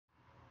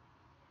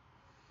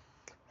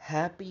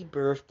Happy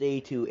birthday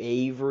to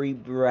Avery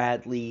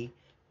Bradley,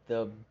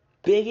 the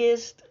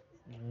biggest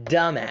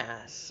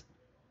dumbass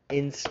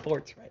in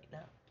sports right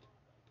now.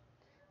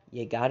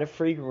 You got a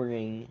free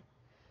ring.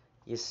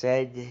 You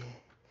said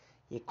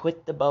you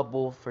quit the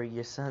bubble for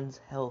your son's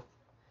health,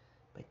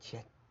 but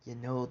you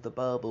know the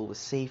bubble was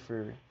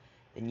safer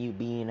than you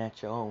being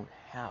at your own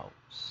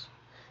house.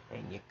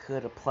 And you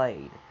could have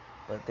played.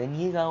 But then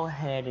you go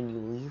ahead and you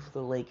leave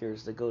the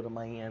Lakers to go to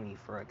Miami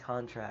for a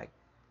contract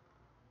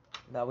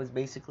that was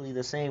basically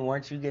the same.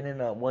 Weren't you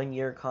getting a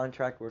 1-year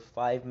contract worth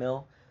 $5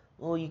 million?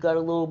 Well, you got a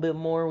little bit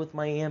more with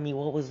Miami.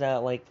 What was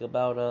that, like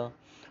about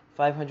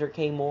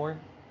 $500K more?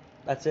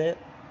 That's it?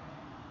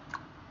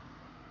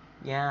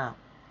 Yeah.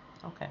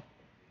 Okay.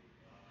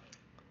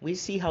 We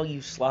see how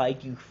you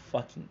slide, you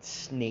fucking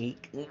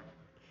snake.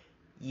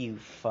 You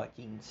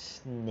fucking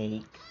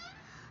snake.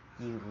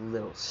 You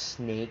little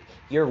snake.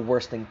 You're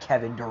worse than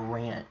Kevin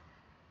Durant.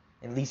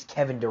 At least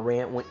Kevin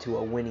Durant went to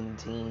a winning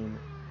team.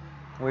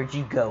 Where'd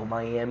you go,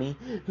 Miami?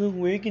 Oh,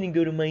 we're gonna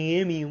go to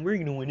Miami and we're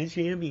gonna win a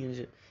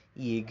championship.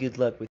 Yeah, good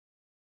luck with